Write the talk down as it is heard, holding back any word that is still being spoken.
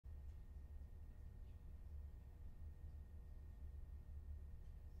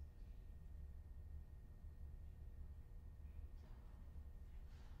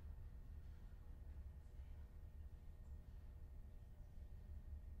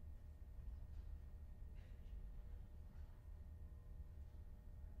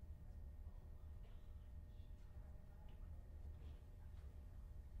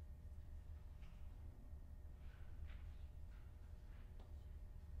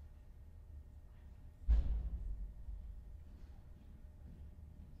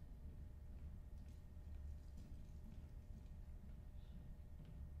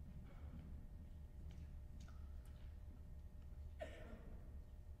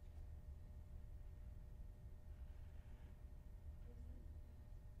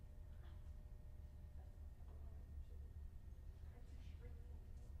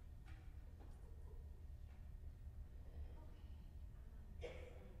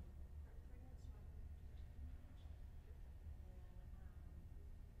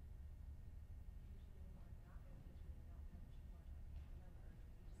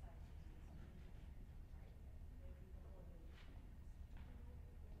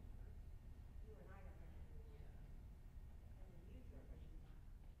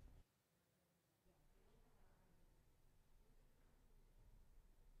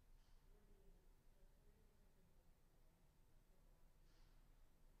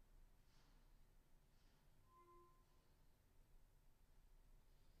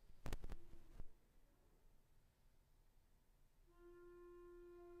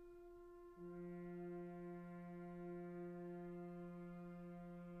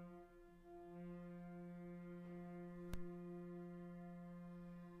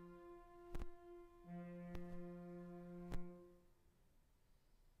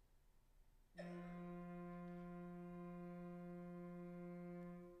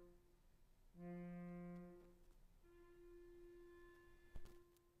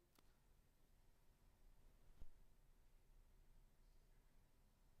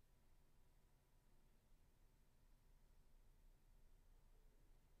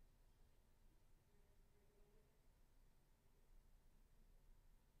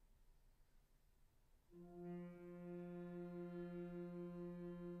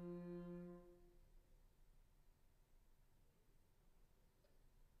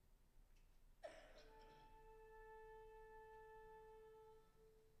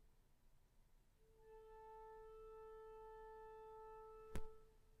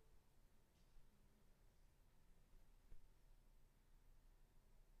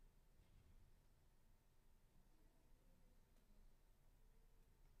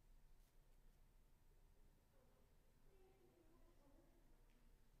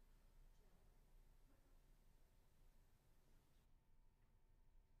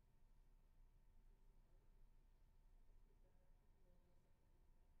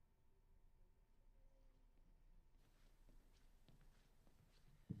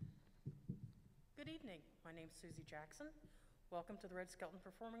evening. My name is Susie Jackson. Welcome to the Red Skelton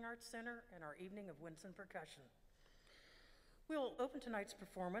Performing Arts Center and our evening of winds and percussion. We will open tonight's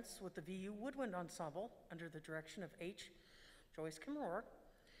performance with the VU Woodwind Ensemble under the direction of Joyce Kim-Rohrer.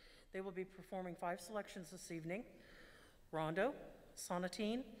 They will be performing 5 selections this evening: Rondo,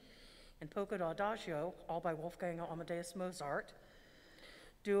 Sonatine, and Poco Adagio, all by Wolfgang Amadeus Mozart,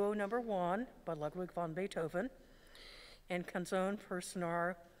 Duo Number 1 by Ludwig van Beethoven, and Canzon Per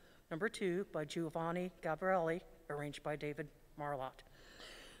Sonare Number 2 by Giovannie Gabrieli, arranged by David Marlatt.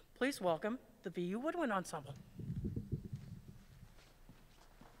 Please welcome the VU Woodwind Ensemble.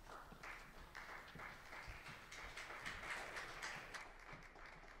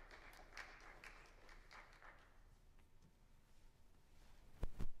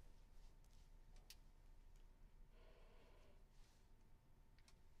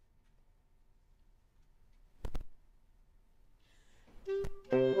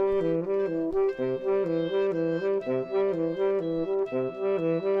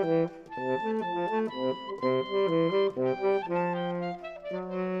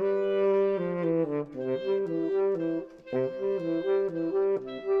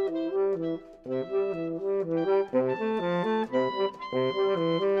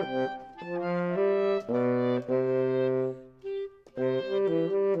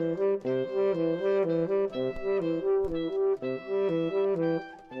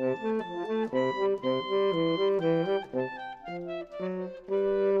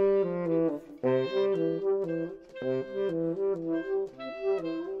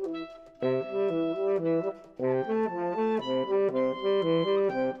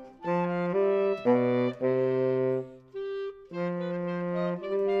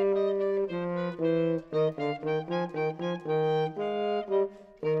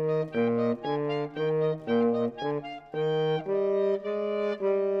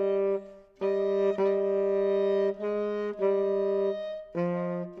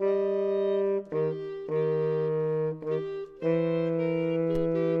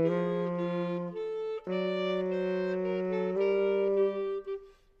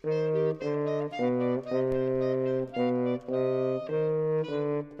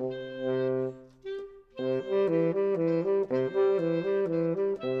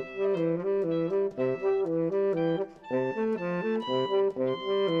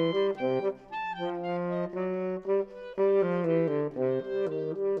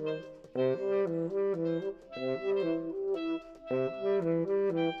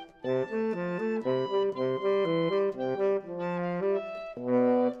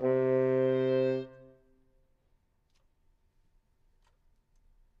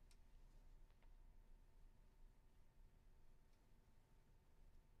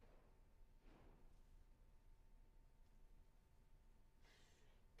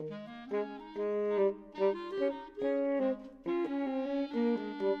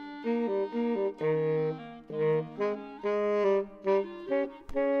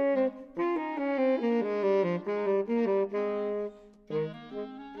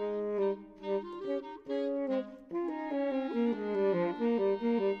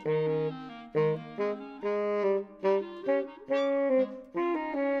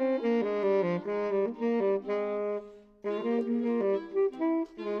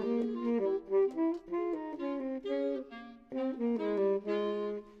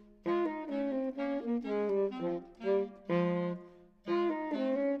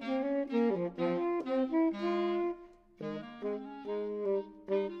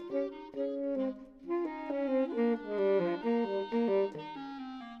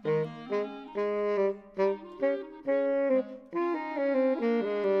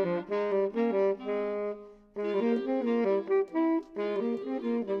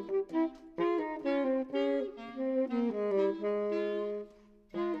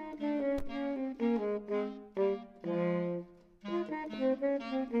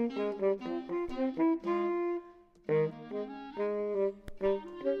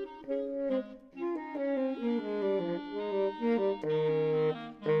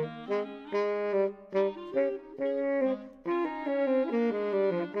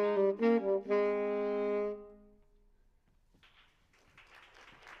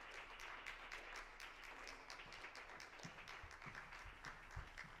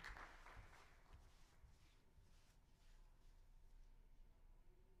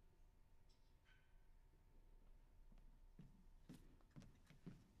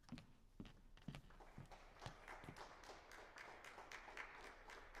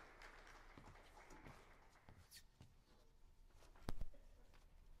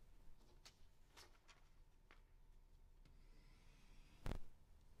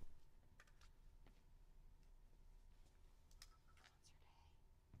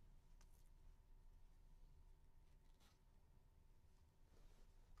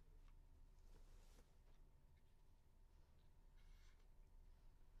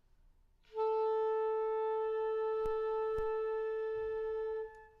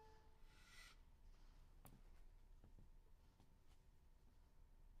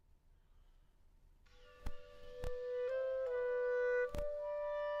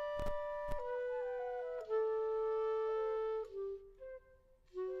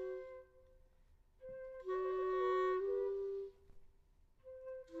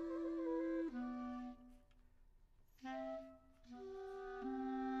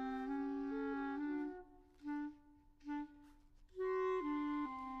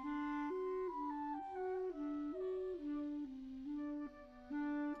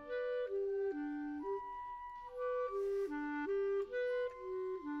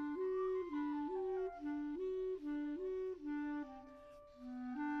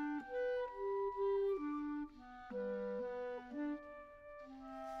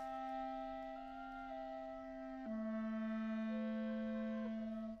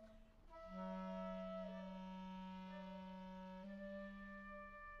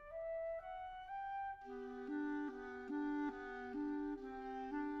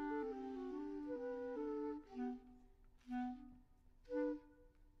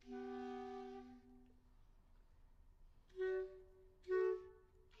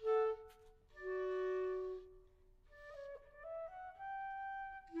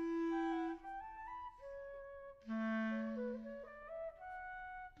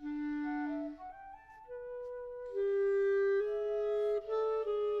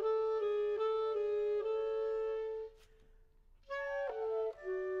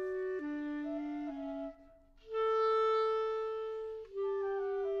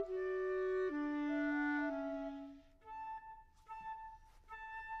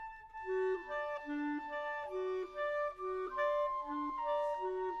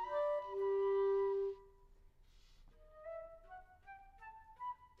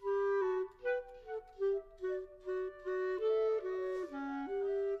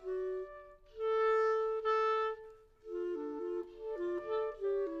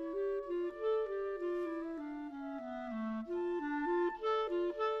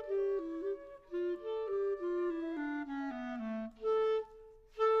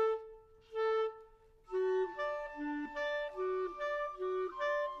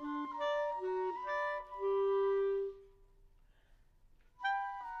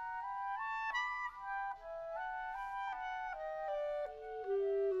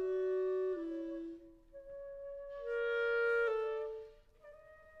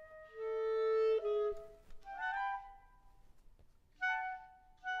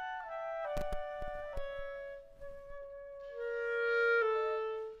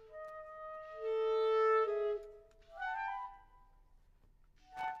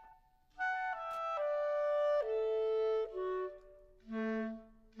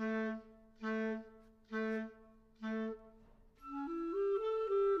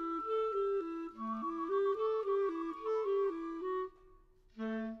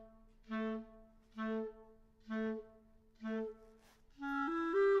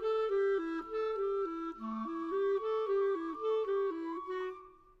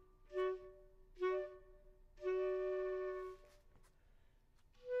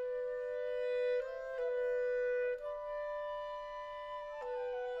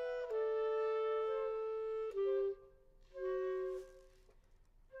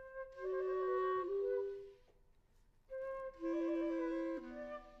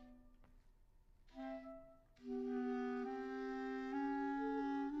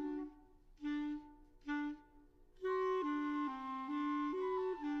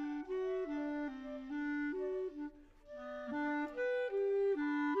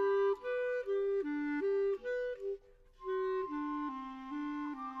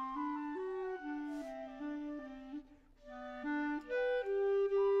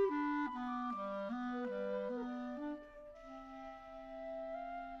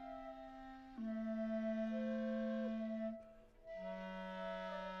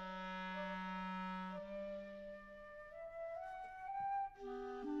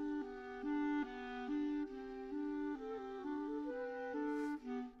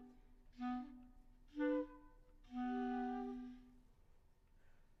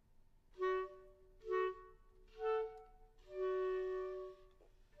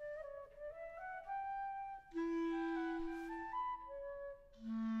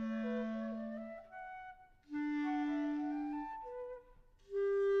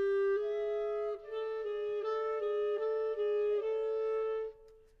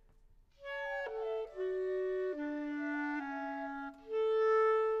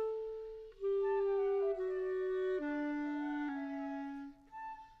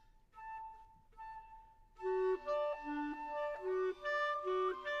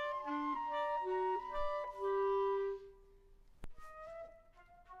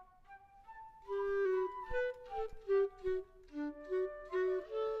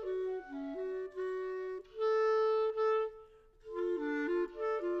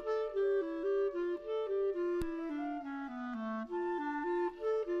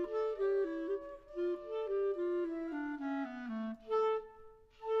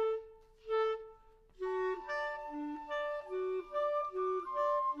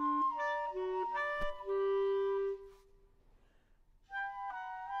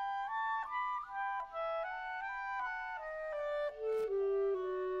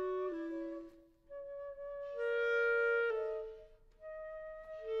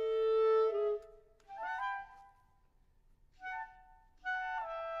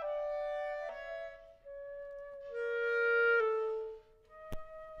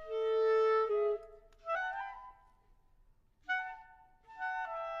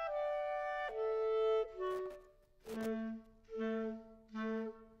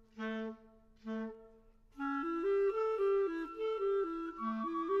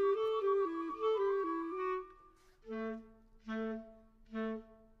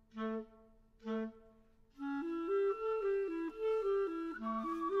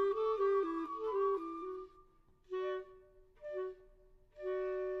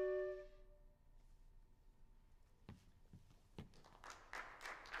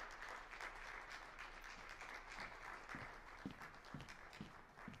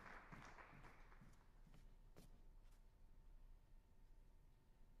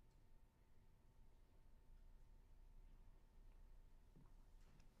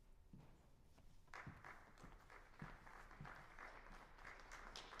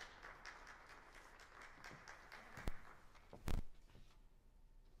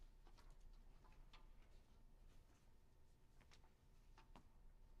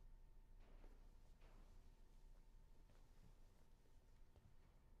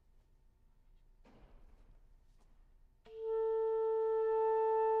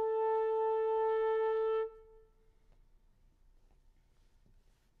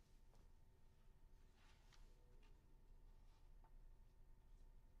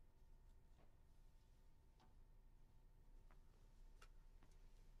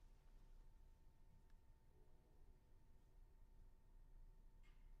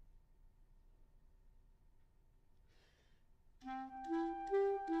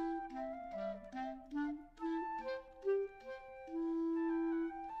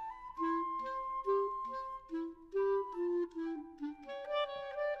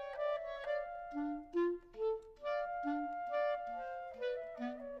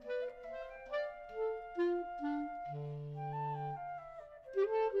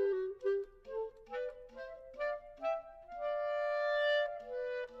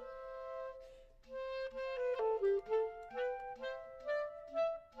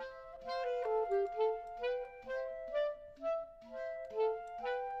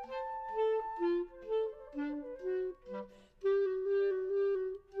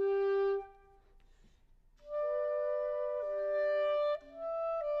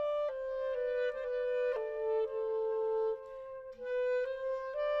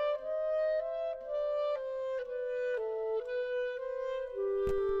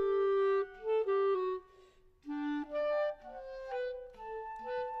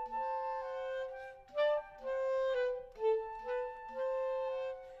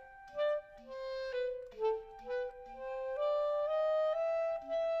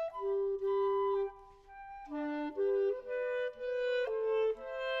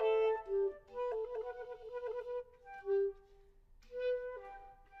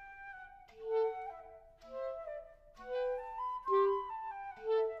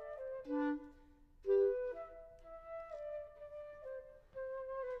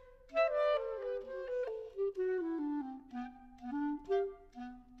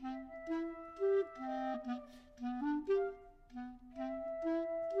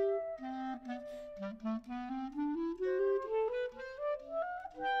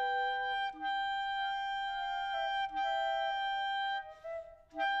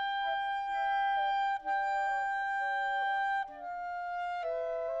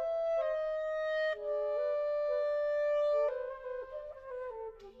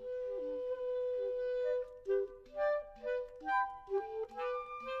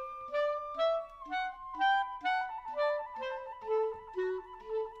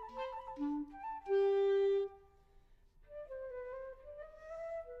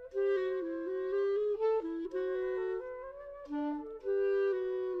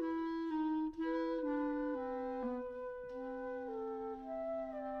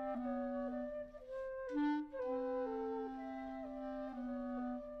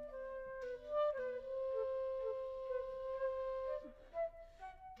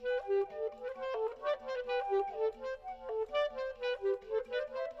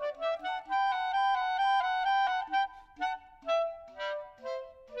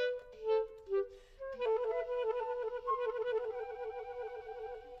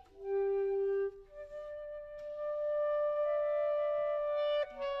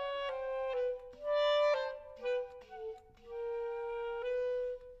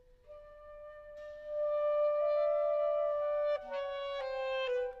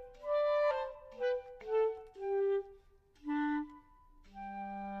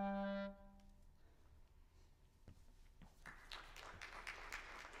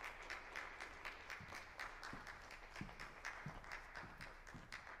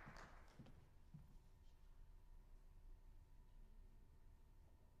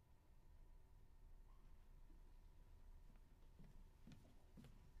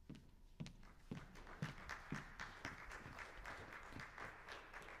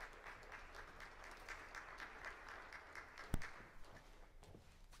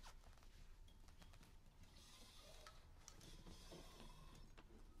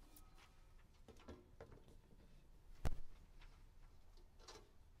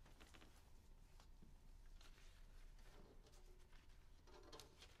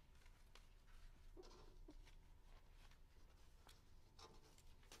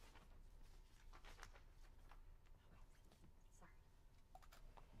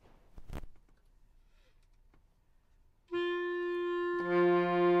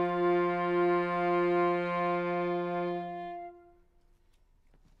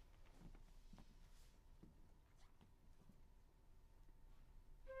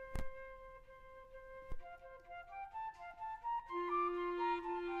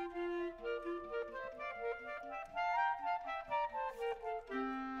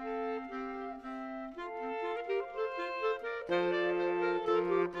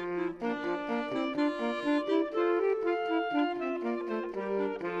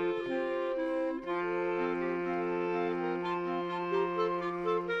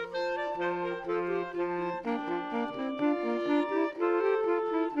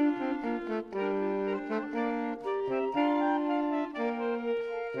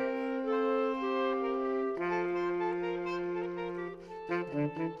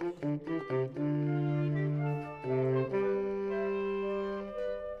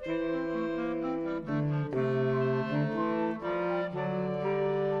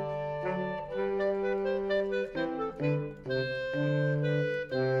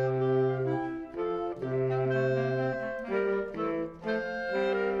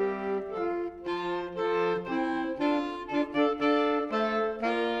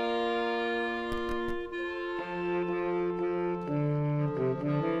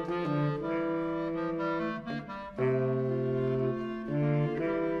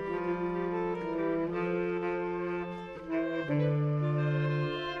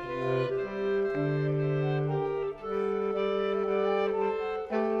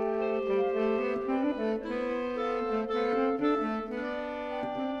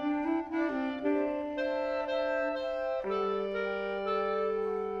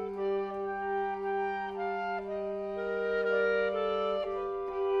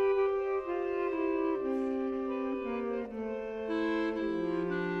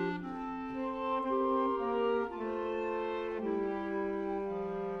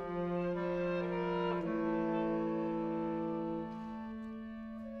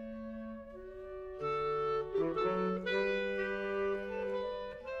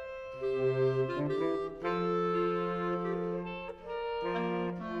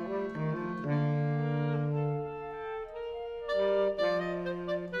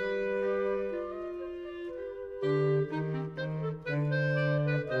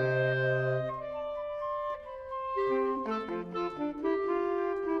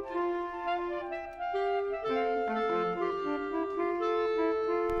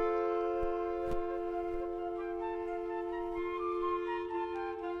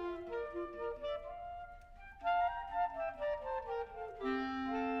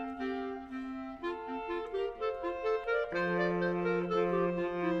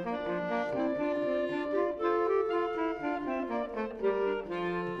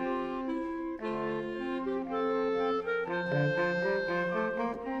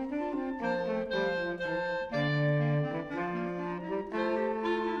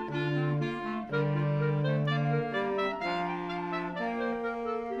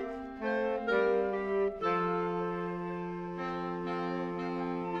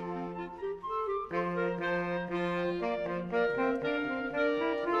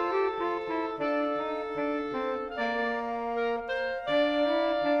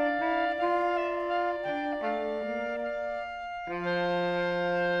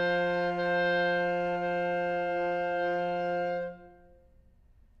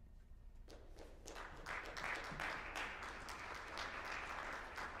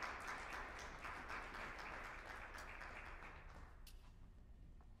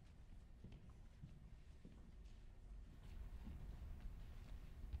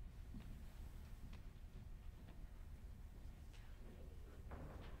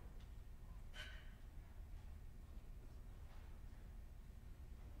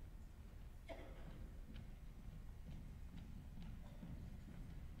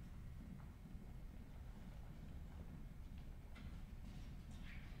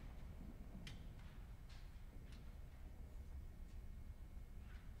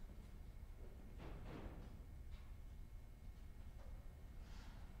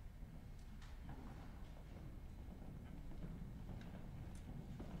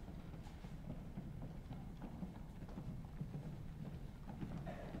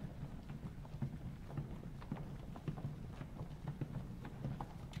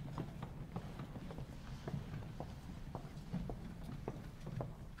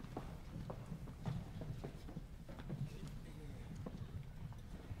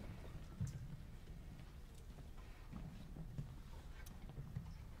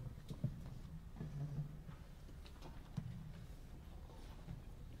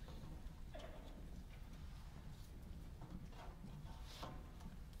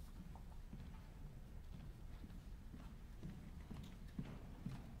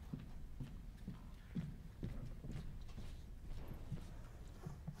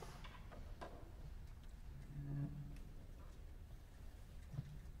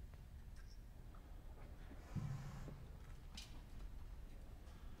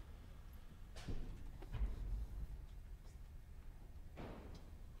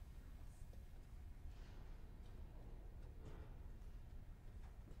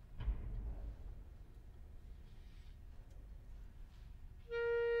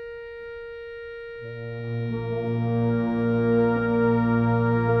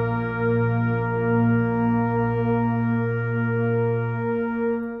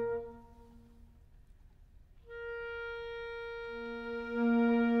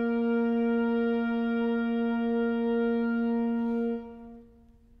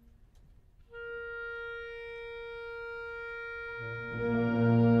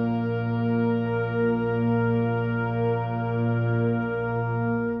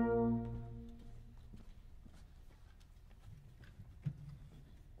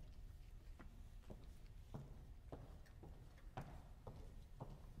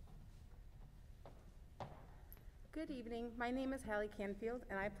 Good evening. My name is Hallie Canfield,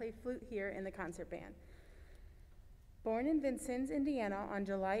 and I play flute here in the concert band. Born in Vincennes, Indiana on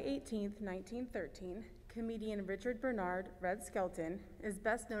July 18, 1913, comedian Richard Bernard, Red Skelton, is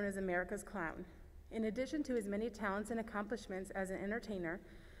best known as America's Clown. In addition to his many talents and accomplishments as an entertainer,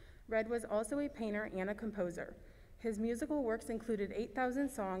 Red was also a painter and a composer. His musical works included 8,000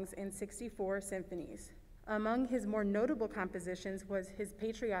 songs and 64 symphonies. Among his more notable compositions was his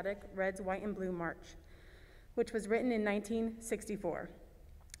patriotic Red's White and Blue March, which was written in 1964.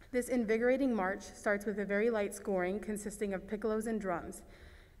 This invigorating march starts with a very light scoring consisting of piccolos and drums.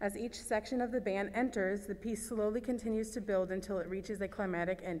 As each section of the band enters, the piece slowly continues to build until it reaches a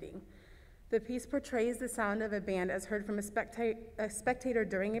climactic ending. The piece portrays the sound of a band as heard from a spectator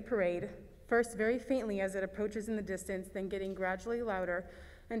during a parade, first very faintly as it approaches in the distance, then getting gradually louder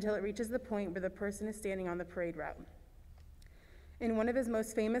until it reaches the point where the person is standing on the parade route. In one of his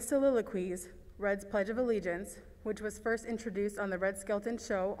most famous soliloquies, Red's Pledge of Allegiance, which was first introduced on the Red Skelton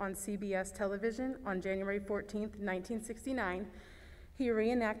Show on CBS television on January 14, 1969, he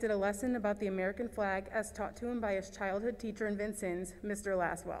reenacted a lesson about the American flag as taught to him by his childhood teacher in Vincennes, Mr.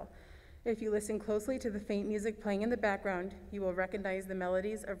 Laswell. If you listen closely to the faint music playing in the background, you will recognize the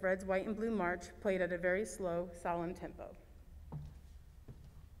melodies of Red's White and Blue March played at a very slow, solemn tempo.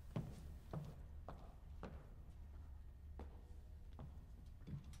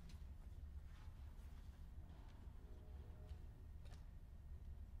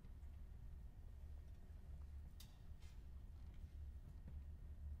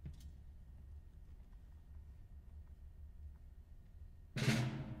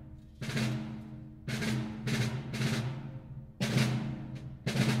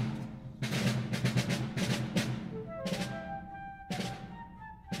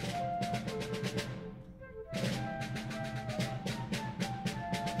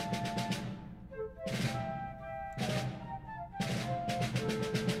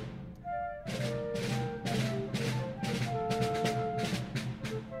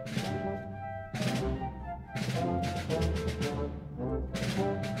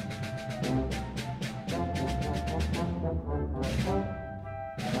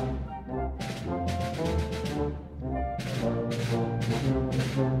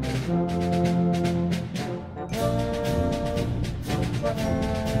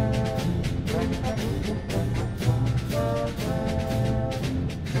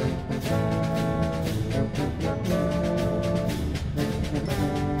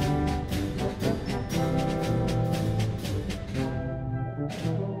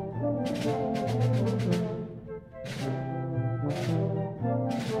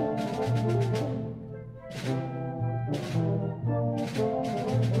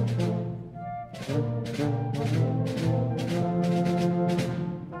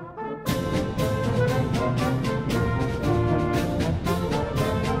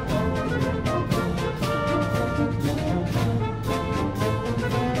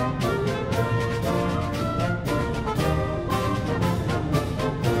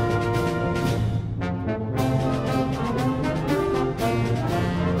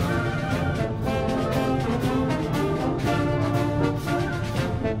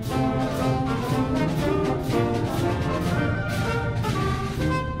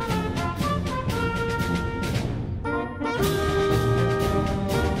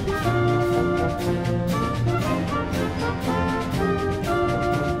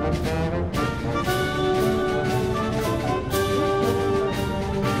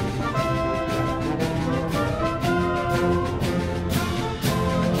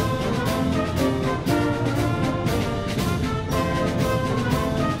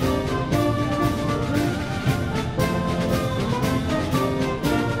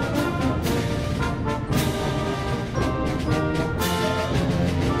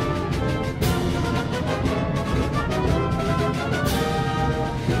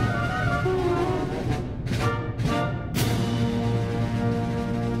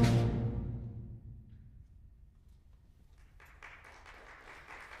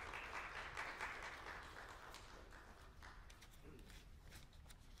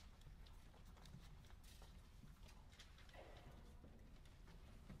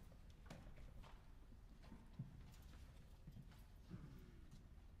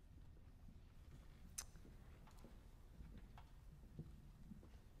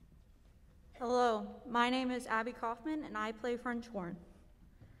 Hello, my name is Abby Kaufman and I play French horn.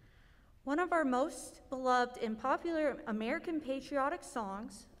 One of our most beloved and popular American patriotic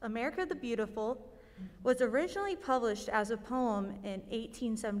songs, America the Beautiful, was originally published as a poem in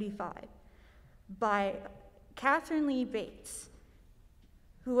 1875 by Catherine Lee Bates,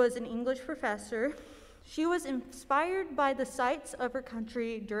 who was an English professor She was inspired by the sights of her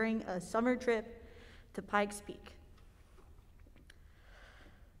country during a summer trip to Pikes Peak.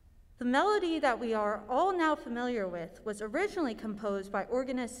 The melody that we are all now familiar with was originally composed by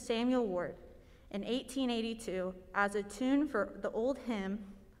organist Samuel Ward in 1882 as a tune for the old hymn,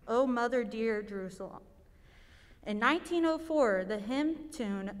 O Mother Dear Jerusalem. In 1904, the hymn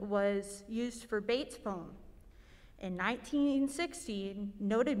tune was used for Bates' poem. In 1960,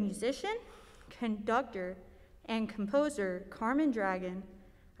 noted musician, conductor, and composer Carmen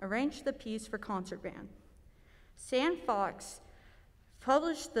arranged the piece for concert band. Sam Fox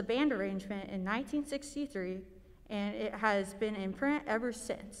published the band arrangement in 1963, and it has been in print ever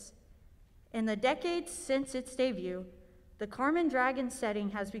since. In the decades since its debut, the Carmen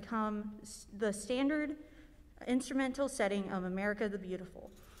setting has become the standard instrumental setting of America the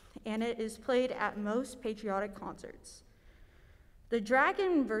Beautiful, and it is played at most patriotic concerts. The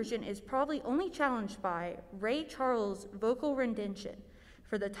Dragon version is probably only challenged by Ray Charles' vocal rendition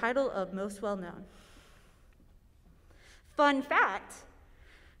for the title of Most Well Known. Fun fact,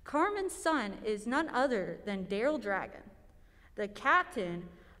 Carmen's son is none other than Daryl Dragon, the captain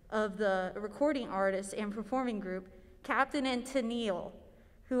of the recording artist and performing group Captain and Tennille,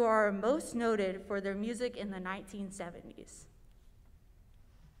 who are most noted for their music in the 1970s.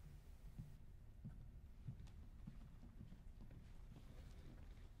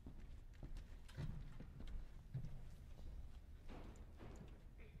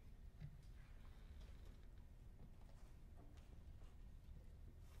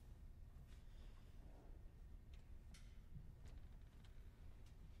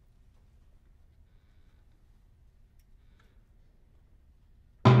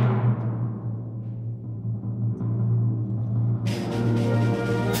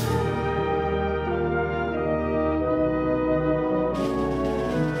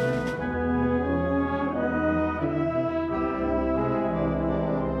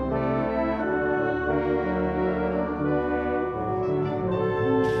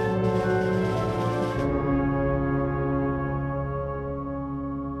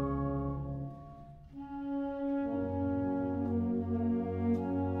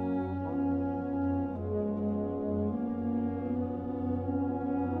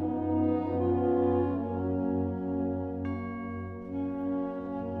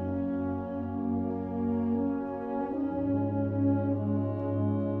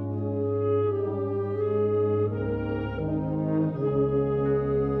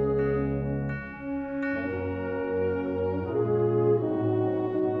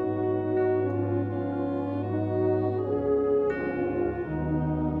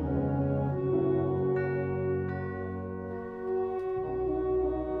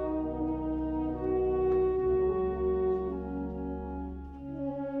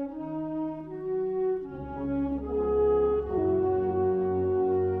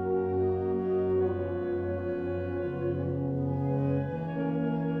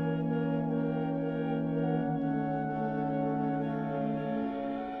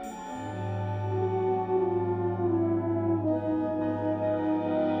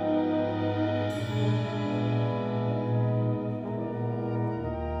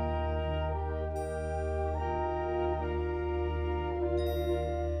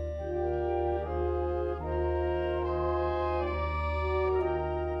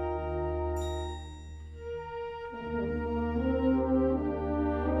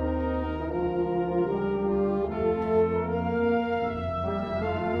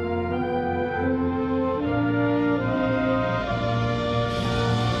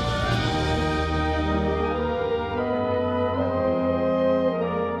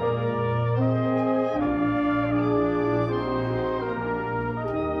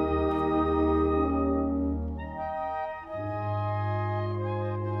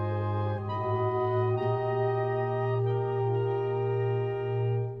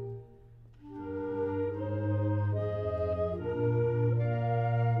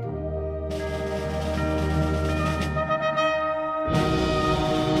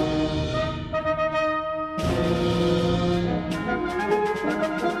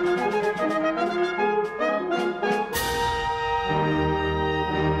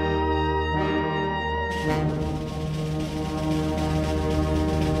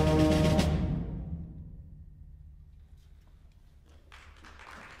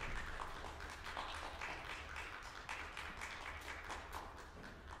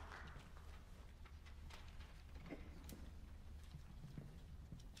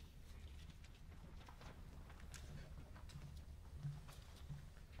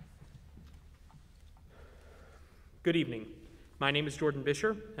 Good evening. My name is Jordan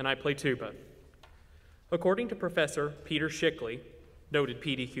Bisher, and I play tuba. According to Professor Peter Schickley, noted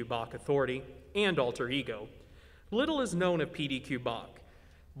PDQ Bach authority and alter ego, little is known of PDQ Bach,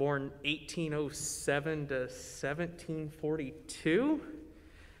 born 1807 to 1742,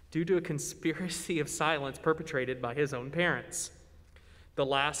 due to a conspiracy of silence perpetrated by his own parents. The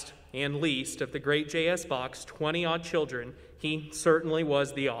last and least of the great J.S. Bach's 20-odd children, he certainly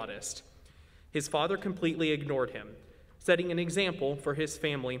was the oddest. His father completely ignored him, setting an example for his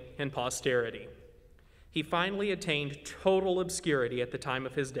family and posterity. He finally attained total obscurity at the time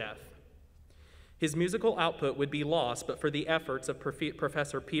of his death. His musical output would be lost but for the efforts of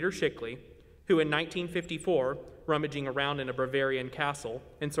Professor Peter Schickley, who in 1954, rummaging around in a Bavarian castle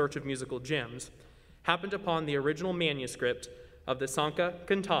in search of musical gems, happened upon the original manuscript of the Sanka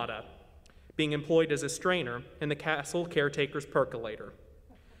Cantata, being employed as a strainer in the castle caretaker's percolator.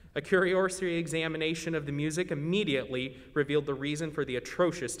 A cursory examination of the music immediately revealed the reason for the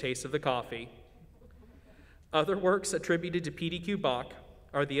atrocious taste of the coffee. Other works attributed to PDQ Bach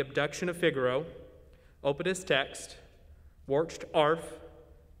are The Abduction of Figaro, Opus Text, Warcht Arf,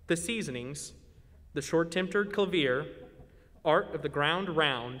 The Seasonings, The Short-Tempered Clavier, Art of the Ground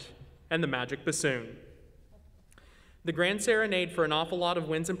Round, and The Magic Bassoon. The Grand Serenade for an Awful Lot of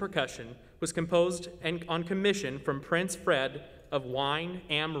Winds and Percussion was composed on commission from Prince Fred of Wein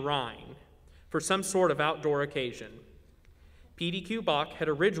am Rhein for some sort of outdoor occasion. PDQ Bach had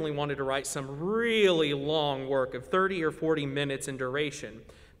originally wanted to write some really long work of 30 or 40 minutes in duration,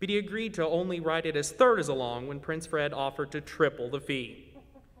 but he agreed to only write it as third as long when Prince Fred offered to triple the fee.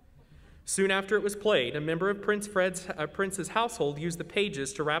 Soon after it was played, a member of Prince's household used the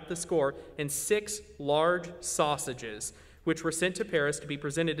pages to wrap the score in 6 large sausages, which were sent to Paris to be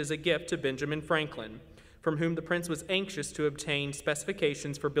presented as a gift to Benjamin Franklin, from whom the prince was anxious to obtain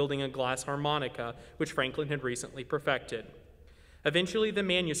specifications for building a glass harmonica, which Franklin had recently perfected. Eventually, the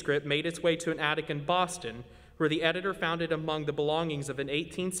manuscript made its way to an attic in Boston, where the editor found it among the belongings of an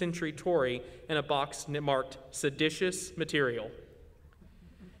 18th century Tory in a box marked seditious material.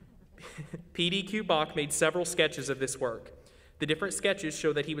 PDQ Bach made several sketches of this work. The different sketches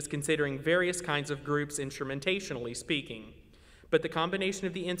show that he was considering various kinds of groups instrumentationally speaking, but the combination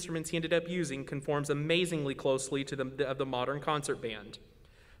of the instruments he ended up using conforms amazingly closely to the modern concert band.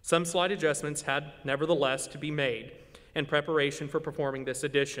 Some slight adjustments had, nevertheless, to be made in preparation for performing this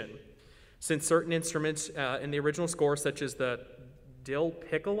edition, since certain instruments in the original score, such as the dill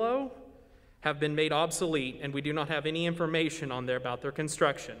piccolo, have been made obsolete, and we do not have any information on there about their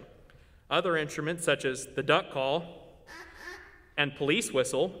construction. Other instruments, such as the duck call and police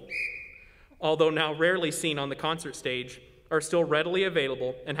whistle, although now rarely seen on the concert stage, are still readily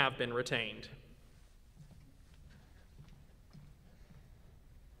available and have been retained.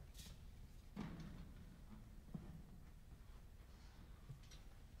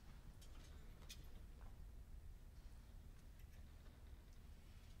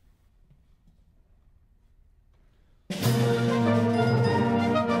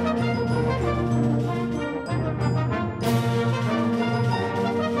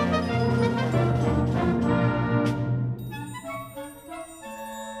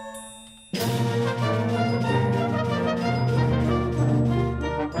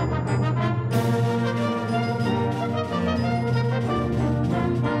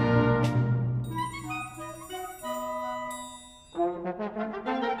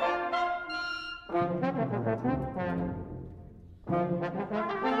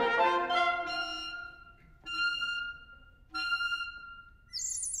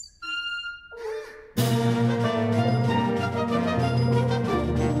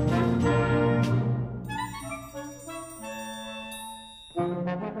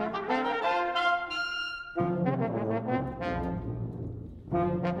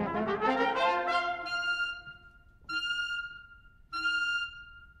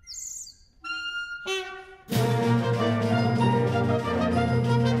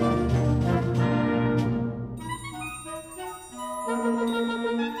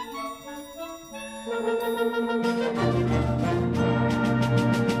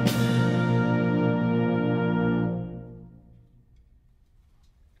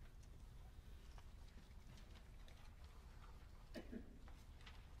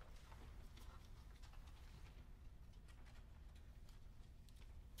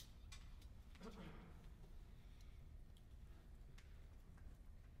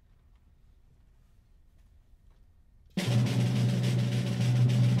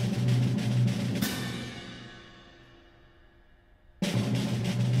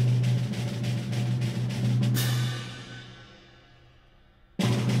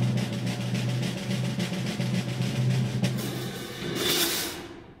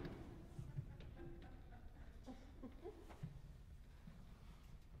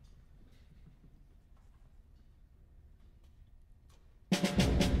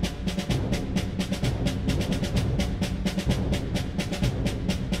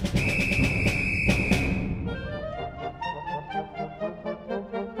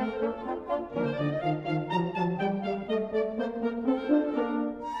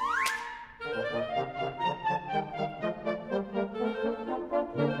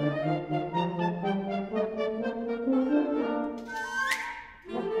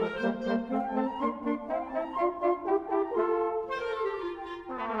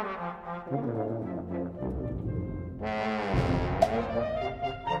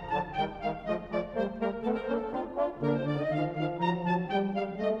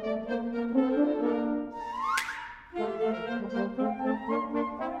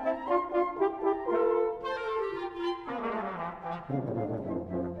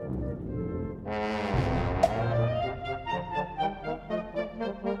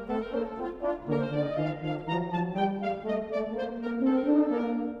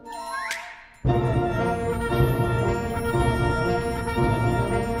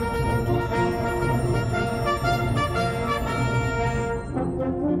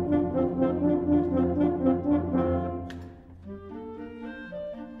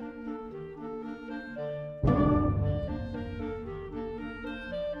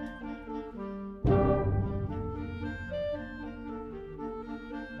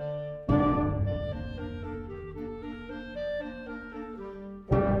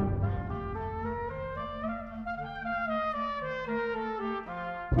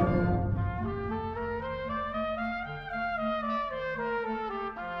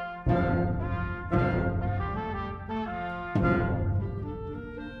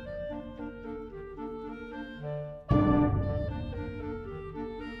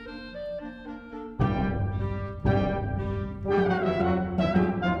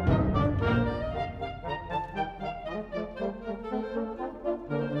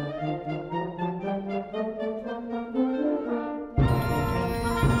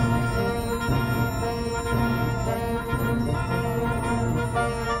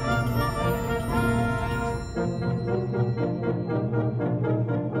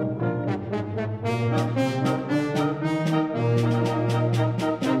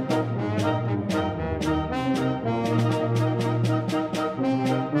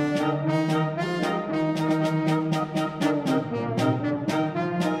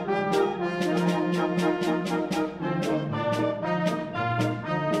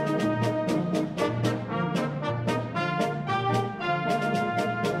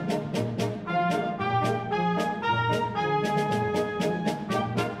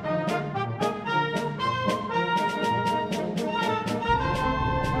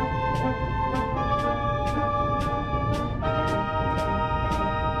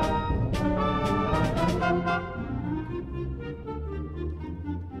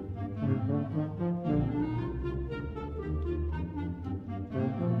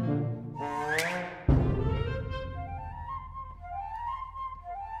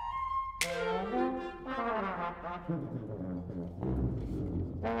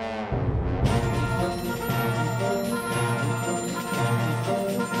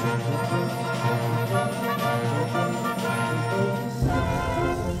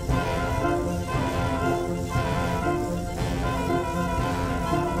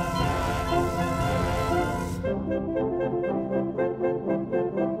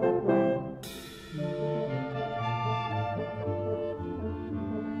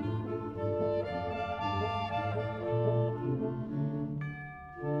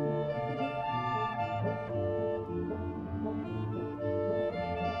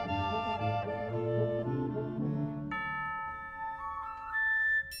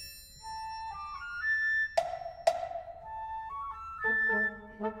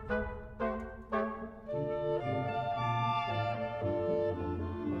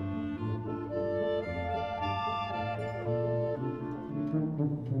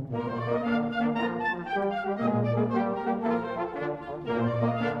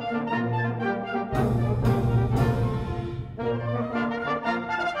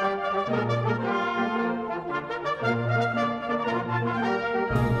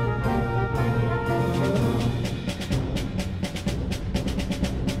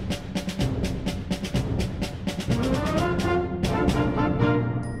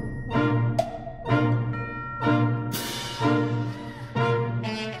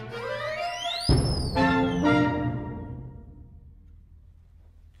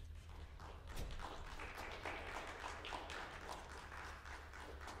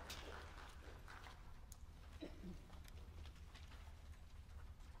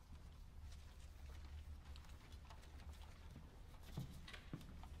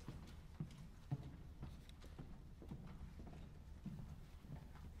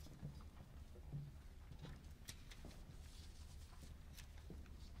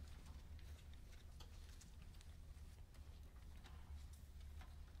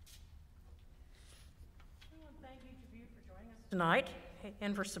 Tonight,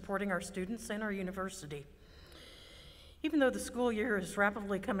 and for supporting our students and our university. Even though the school year is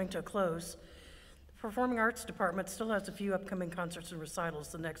rapidly coming to a close, the Performing Arts Department still has a few upcoming concerts and recitals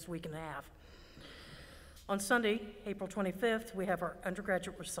the next week and a half. On Sunday, April 25th, we have our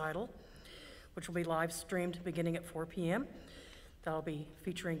undergraduate recital, which will be live streamed beginning at 4 p.m. That'll be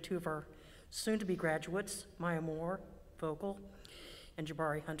featuring two of our soon-to-be graduates, Maya Moore, vocal, and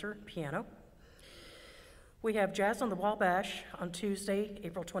Jabari Hunter, piano. We have Jazz on the Wabash on Tuesday,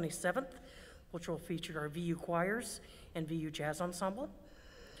 April 27th, which will feature our VU choirs and VU Jazz Ensemble.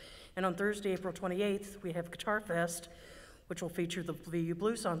 And on Thursday, April 28th, we have Guitar Fest, which will feature the VU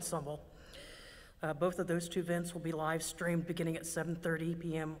Blues Ensemble. Both of those two events will be live streamed beginning at 7:30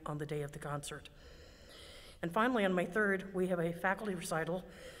 p.m. on the day of the concert. And finally, on May 3rd, we have a faculty recital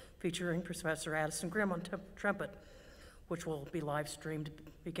featuring Professor Addison Grimm on trumpet, which will be live streamed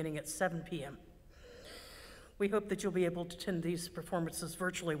beginning at 7 p.m. We hope that you'll be able to attend these performances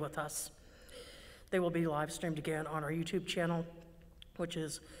virtually with us. They will be live streamed again on our YouTube channel, which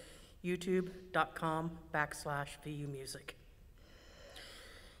is youtube.com/VU Music.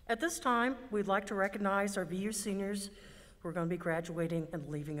 At this time, we'd like to recognize our VU seniors who are going to be graduating and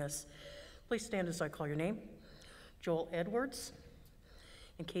leaving us. Please stand as I call your name. Joel Edwards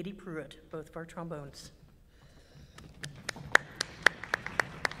and Katie Pruitt, both of our trombones.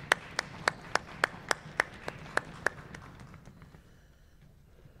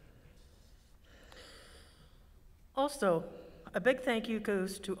 Also, a big thank you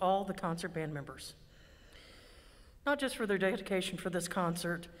goes to all the concert band members, not just for their dedication for this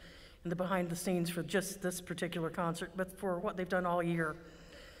concert and the behind the scenes for just this particular concert, but for what they've done all year,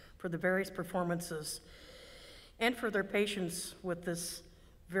 for the various performances, and for their patience with this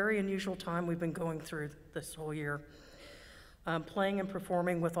very unusual time we've been going through this whole year. Playing and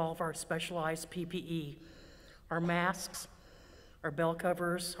performing with all of our specialized PPE, our masks, our bell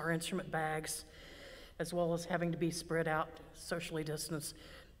covers, our instrument bags, as well as having to be spread out, socially distanced.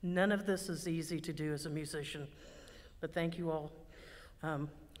 None of this is easy to do as a musician, but thank you all.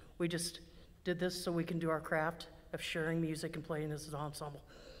 We just did this so we can do our craft of sharing music and playing as an ensemble.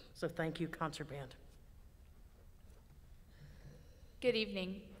 So thank you, concert band. Good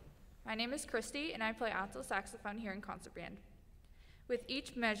evening. My name is Christy, and I play alto saxophone here in concert band. With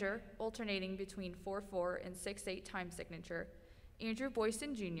each measure alternating between 4/4 and 6/8 time signature, Andrew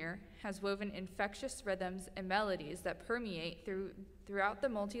Boyson Jr. has woven infectious rhythms and melodies that permeate throughout the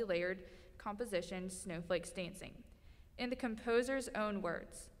multi-layered composition Snowflakes Dancing. In the composer's own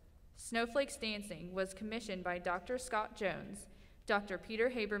words, Snowflakes Dancing was commissioned by Dr. Scott Jones, Dr. Peter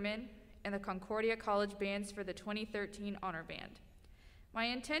Haberman, and the Concordia College Bands for the 2013 Honor Band. My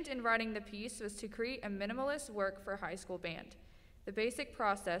intent in writing the piece was to create a minimalist work for high school band. The basic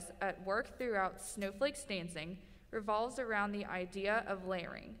process at work throughout Snowflakes Dancing revolves around the idea of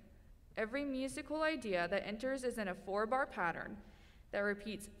layering. Every musical idea that enters is in a 4-bar pattern that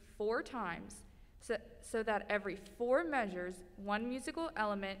repeats 4 times so that every 4 measures, one musical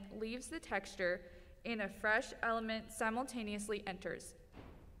element leaves the texture and a fresh element simultaneously enters.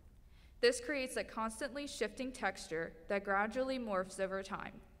 This creates a constantly shifting texture that gradually morphs over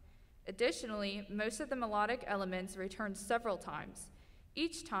time. Additionally, most of the melodic elements return several times,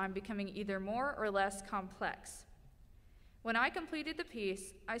 each time becoming either more or less complex. When I completed the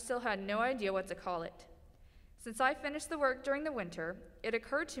piece, I still had no idea what to call it. Since I finished the work during the winter, it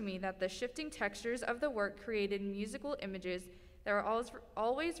occurred to me that the shifting textures of the work created musical images that were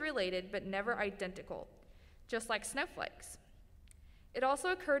always related but never identical, just like snowflakes. It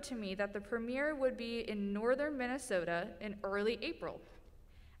also occurred to me that the premiere would be in northern Minnesota in early April.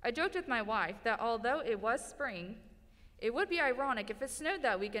 I joked with my wife that although it was spring, it would be ironic if it snowed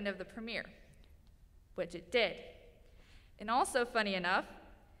that weekend of the premiere, which it did. And also, funny enough,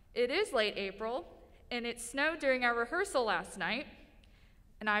 it is late April, and it snowed during our rehearsal last night,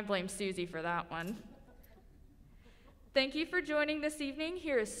 and I blame Susie for that one. Thank you for joining this evening.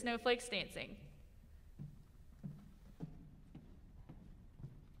 Here is Snowflakes Dancing.